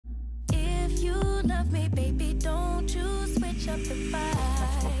love me, baby, don't you switch up the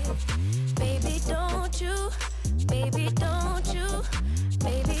vibe. Baby, don't you, baby, don't you,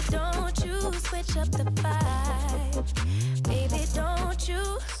 baby, don't you switch up the vibe. Baby, don't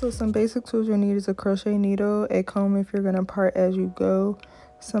you. So some basic tools you'll need is a crochet needle, a comb if you're gonna part as you go,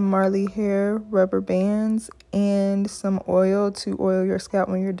 some Marley hair, rubber bands, and some oil to oil your scalp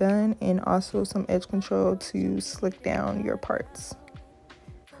when you're done, and also some edge control to slick down your parts.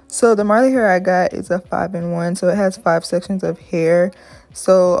 So the Marley hair I got is a 5-in-1, so it has 5 sections of hair.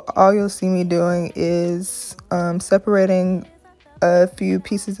 So all you'll see me doing is separating a few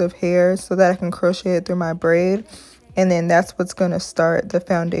pieces of hair so that I can crochet it through my braid, and then that's what's going to start the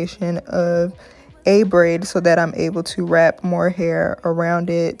foundation of a braid so that I'm able to wrap more hair around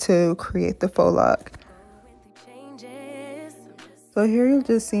it to create the faux loc. So here you'll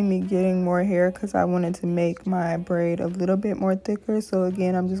just see me getting more hair because I wanted to make my braid a little bit more thicker. So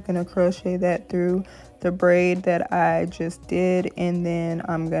again, I'm just going to crochet that through the braid that I just did, and then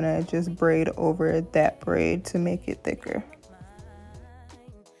I'm going to just braid over that braid to make it thicker.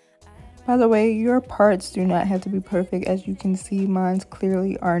 By the way, your parts do not have to be perfect. As you can see, mine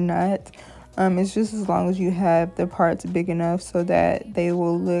clearly are not. It's just as long as you have the parts big enough so that they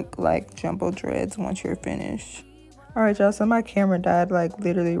will look like jumbo dreads once you're finished. Alright y'all, so my camera died like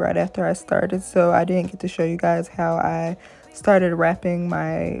literally right after I started, so I didn't get to show you guys how I started wrapping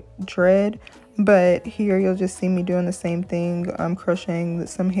my dread. But here you'll just see me doing the same thing, crocheting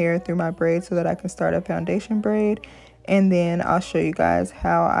some hair through my braid so that I can start a foundation braid. And then I'll show you guys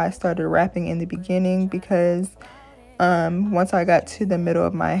how I started wrapping in the beginning, because once I got to the middle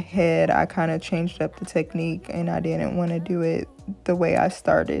of my head, I kind of changed up the technique and I didn't want to do it the way I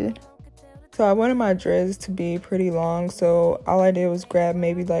started. So I wanted my dreads to be pretty long, so all I did was grab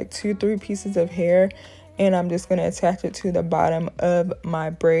maybe like 2-3 pieces of hair, and I'm just going to attach it to the bottom of my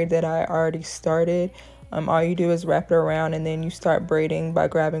braid that I already started. All you do is wrap it around, and then you start braiding by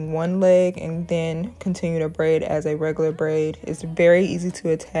grabbing one leg and then continue to braid as a regular braid. It's very easy to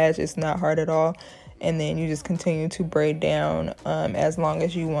attach, it's not hard at all. And then you just continue to braid down as long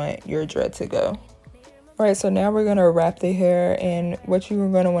as you want your dread to go. Alright, so now we're going to wrap the hair, and what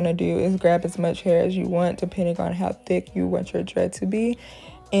you're going to want to do is grab as much hair as you want depending on how thick you want your dread to be,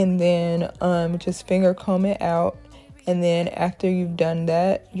 and then just finger comb it out. And then after you've done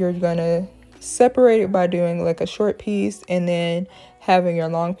that, you're going to separate it by doing like a short piece and then having your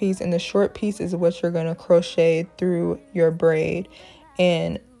long piece, and the short piece is what you're going to crochet through your braid.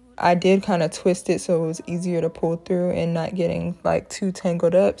 And I did kind of twist it so it was easier to pull through and not getting like too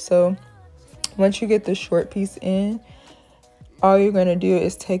tangled up. So once you get the short piece in, all you're going to do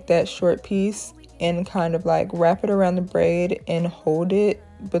is take that short piece and kind of like wrap it around the braid and hold it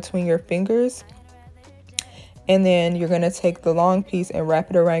between your fingers. And then you're going to take the long piece and wrap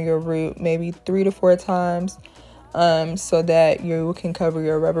it around your root maybe 3 to 4 times so that you can cover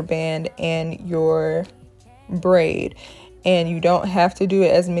your rubber band and your braid. And you don't have to do it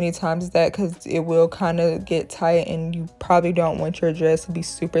as many times as that because it will kind of get tight, and you probably don't want your dress to be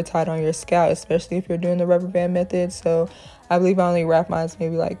super tight on your scalp, especially if you're doing the rubber band method. So I believe I only wrap mine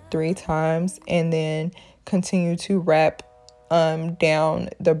maybe like 3 times, and then continue to wrap down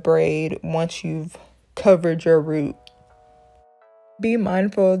the braid once you've covered your root. Be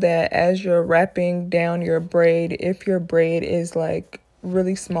mindful that as you're wrapping down your braid, if your braid is like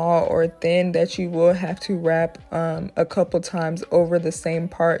really small or thin, that you will have to wrap a couple times over the same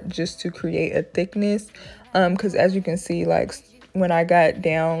part just to create a thickness, because as you can see, like when I got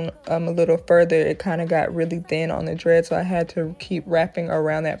down a little further, it kind of got really thin on the dread, so I had to keep wrapping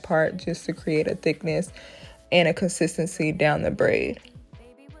around that part just to create a thickness and a consistency down the braid.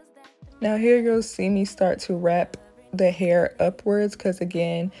 Now here you'll see me start to wrap the hair upwards, because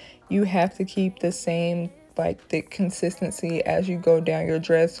again, you have to keep the same like thick consistency as you go down your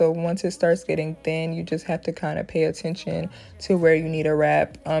dress. So once it starts getting thin, you just have to kind of pay attention to where you need to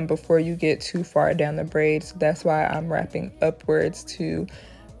wrap before you get too far down the braid. So that's why I'm wrapping upwards to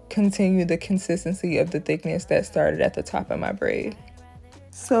continue the consistency of the thickness that started at the top of my braid.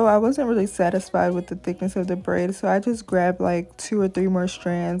 So I wasn't really satisfied with the thickness of the braid, so I just grabbed like 2 or 3 more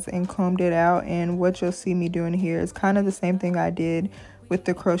strands and combed it out. And what you'll see me doing here is kind of the same thing I did with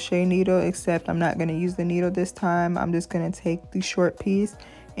the crochet needle, except I'm not going to use the needle this time. I'm just going to take the short piece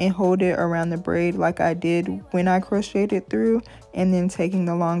and hold it around the braid like I did when I crocheted it through, and then taking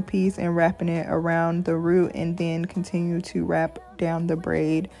the long piece and wrapping it around the root, and then continue to wrap down the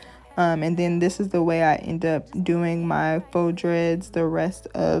braid. And then this is the way I end up doing my faux dreads the rest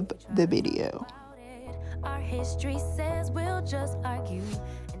of the video. Our history says we'll just argue.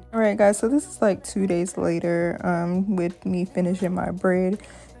 Alright guys, so this is like 2 days later with me finishing my braid.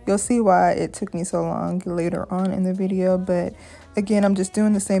 You'll see why it took me so long later on in the video, but again, I'm just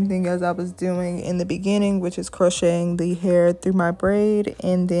doing the same thing as I was doing in the beginning, which is crocheting the hair through my braid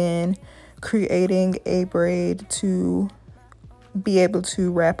and then creating a braid to be able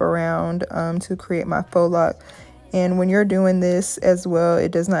to wrap around to create my faux loc. And when you're doing this as well,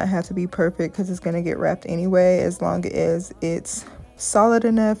 it does not have to be perfect because it's going to get wrapped anyway, as long as it's solid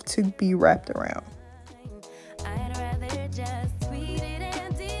enough to be wrapped around.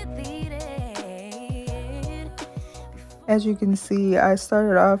 As you can see, I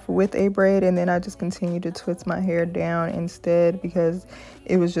started off with a braid and then I just continued to twist my hair down instead because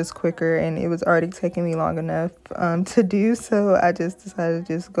it was just quicker and it was already taking me long enough to do. So I just decided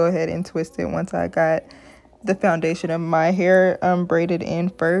to just go ahead and twist it once I got the foundation of my hair braided in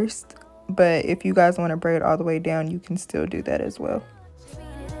first. But if you guys want to braid all the way down, you can still do that as well.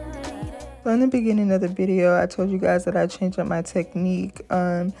 So in the beginning of the video, I told you guys that I changed up my technique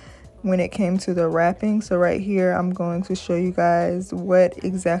when it came to the wrapping. So right here, I'm going to show you guys what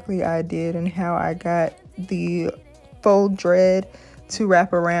exactly I did and how I got the faux dread to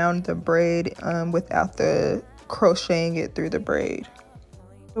wrap around the braid without the crocheting it through the braid.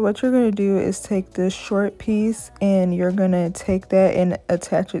 So what you're going to do is take this short piece and you're going to take that and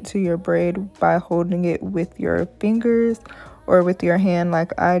attach it to your braid by holding it with your fingers or with your hand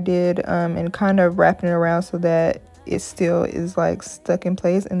like I did, and kind of wrapping it around so that it still is like stuck in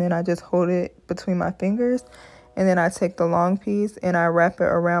place. And then I just hold it between my fingers and then I take the long piece and I wrap it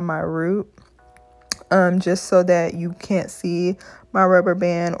around my root, just so that you can't see my rubber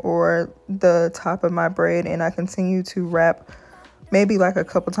band or the top of my braid. And I continue to wrap maybe like a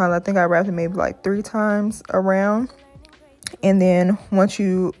couple times. I think I wrapped it maybe like 3 times around. And then once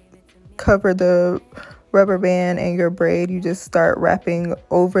you cover the rubber band and your braid, you just start wrapping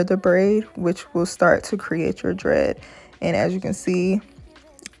over the braid, which will start to create your dread. And as you can see,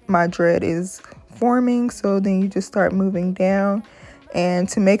 my dread is forming. So then you just start moving down, and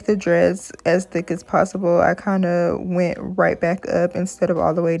to make the dreads as thick as possible, I kind of went right back up instead of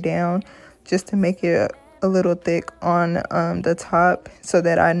all the way down, just to make it a little thick on the top so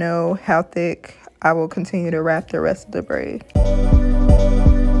that I know how thick I will continue to wrap the rest of the braid.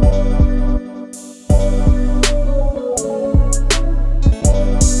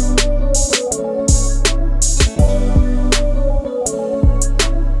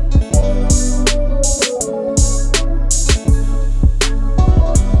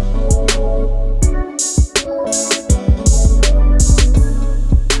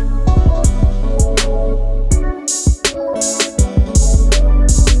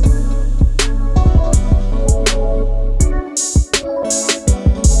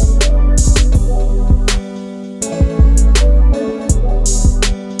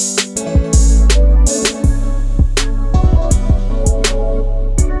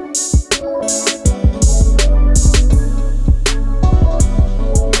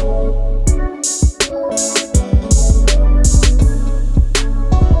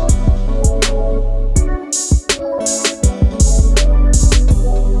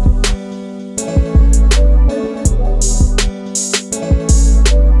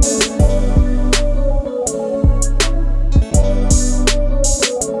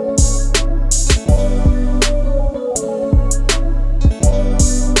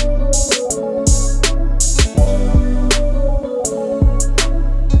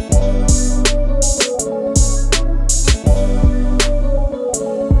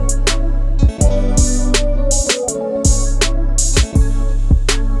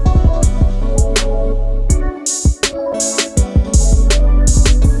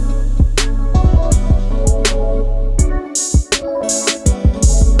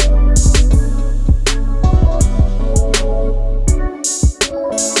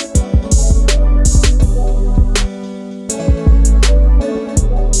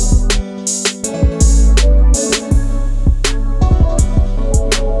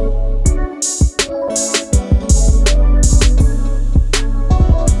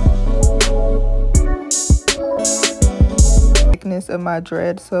 Of my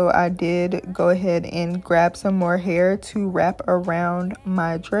dread, so I did go ahead and grab some more hair to wrap around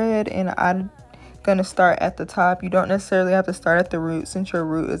my dread, and I'm gonna start at the top. You don't necessarily have to start at the root since your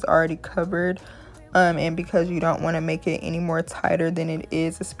root is already covered, and because you don't want to make it any more tighter than it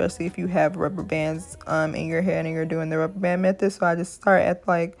is, especially if you have rubber bands in your hair and you're doing the rubber band method. So I just start at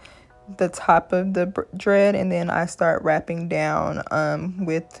like the top of the dread and then I start wrapping down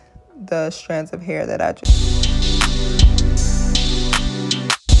with the strands of hair that I just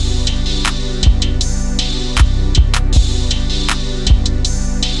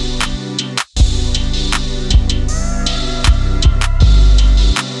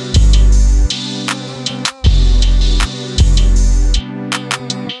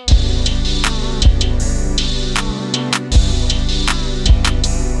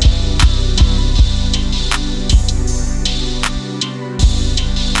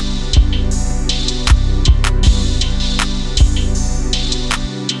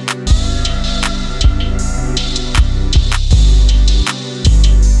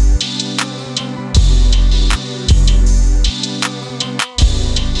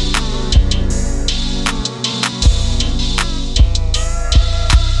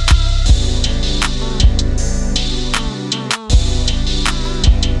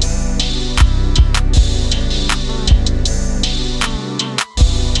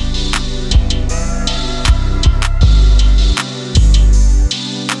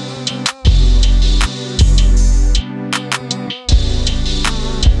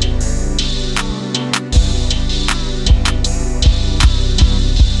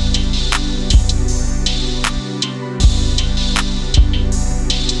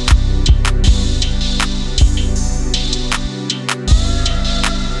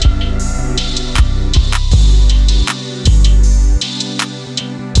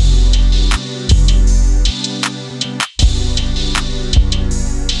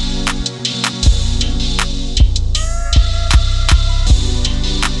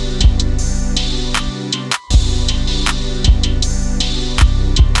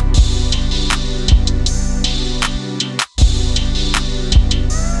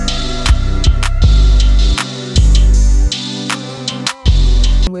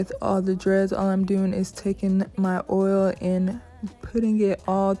all the dreads, all I'm doing is taking my oil and putting it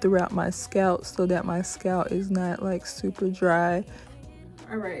all throughout my scalp so that my scalp is not like super dry.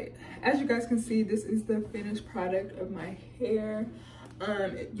 All right, as you guys can see, this is the finished product of my hair.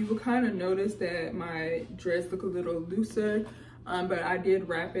 You will kind of notice that my dreads look a little looser, but I did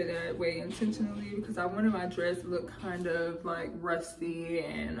wrap it that way intentionally because I wanted my dreads to look kind of like rusty,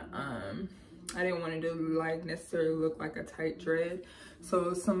 and I didn't want it to like necessarily look like a tight dread.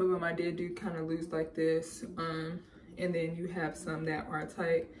 So some of them I did do kind of loose like this, and then you have some that are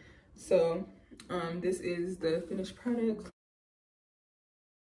tight. So this is the finished product.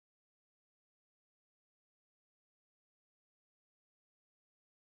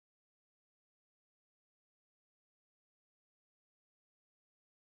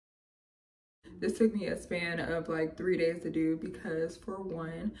 This took me a span of like 3 days to do because, for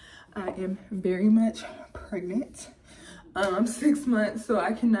one, I am very much pregnant. I'm 6 months, so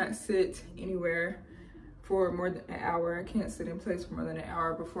I cannot sit anywhere for more than an hour. I can't sit in place for more than an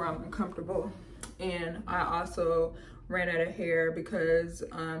hour before I'm uncomfortable. And I also ran out of hair because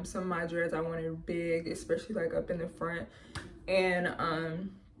some of my dreads I wanted big, especially like up in the front. And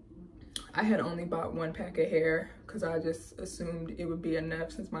I had only bought 1 pack of hair because I just assumed it would be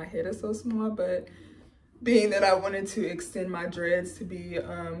enough since my head is so small. But being that I wanted to extend my dreads to be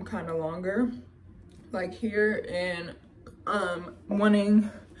kind of longer, like here, and wanting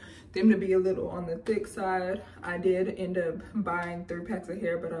them to be a little on the thick side, I did end up buying 3 packs of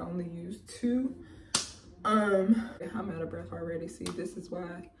hair, but I only used 2. I'm out of breath already. See, this is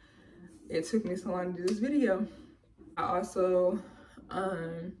why it took me so long to do this video. I also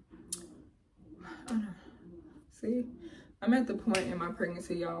see, I'm at the point in my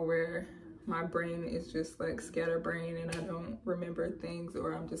pregnancy, y'all, where my brain is just like scatterbrain and I don't remember things,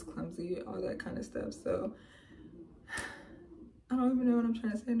 or I'm just clumsy, all that kind of stuff. So I don't even know what I'm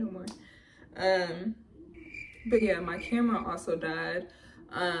trying to say no more. But yeah, my camera also died.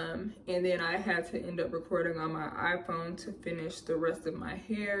 And then I had to end up recording on my iPhone to finish the rest of my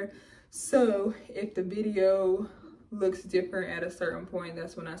hair. So if the video looks different at a certain point,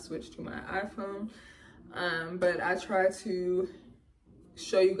 that's when I switched to my iPhone. But I try to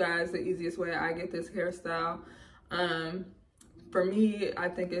show you guys the easiest way I get this hairstyle. For me, I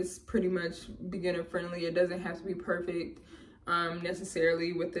think it's pretty much beginner friendly. It doesn't have to be perfect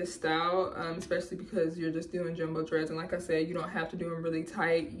necessarily with this style, especially because you're just doing jumbo dreads, and like I said, you don't have to do them really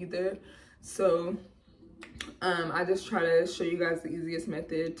tight either. So I just try to show you guys the easiest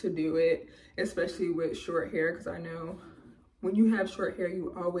method to do it, especially with short hair, because I know when you have short hair,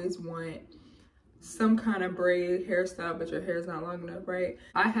 you always want some kind of braid hairstyle, but your hair is not long enough, right?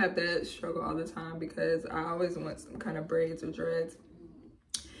 I have that struggle all the time because I always want some kind of braids or dreads,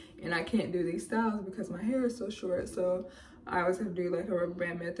 and I can't do these styles because my hair is so short. So I always have to do like a rubber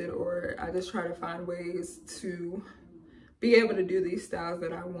band method, or I just try to find ways to be able to do these styles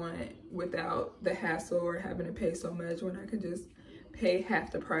that I want without the hassle or having to pay so much when I could just pay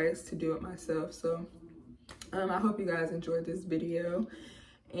half the price to do it myself. So I hope you guys enjoyed this video.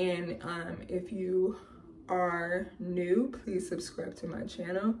 And if you are new, please subscribe to my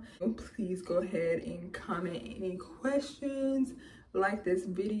channel. Please go ahead and comment any questions, like this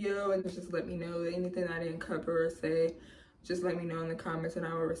video, and just let me know anything I didn't cover or say. Just let me know in the comments and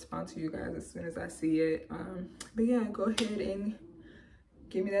I will respond to you guys as soon as I see it. But yeah, go ahead and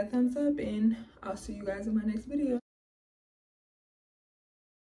give me that thumbs up, and I'll see you guys in my next video.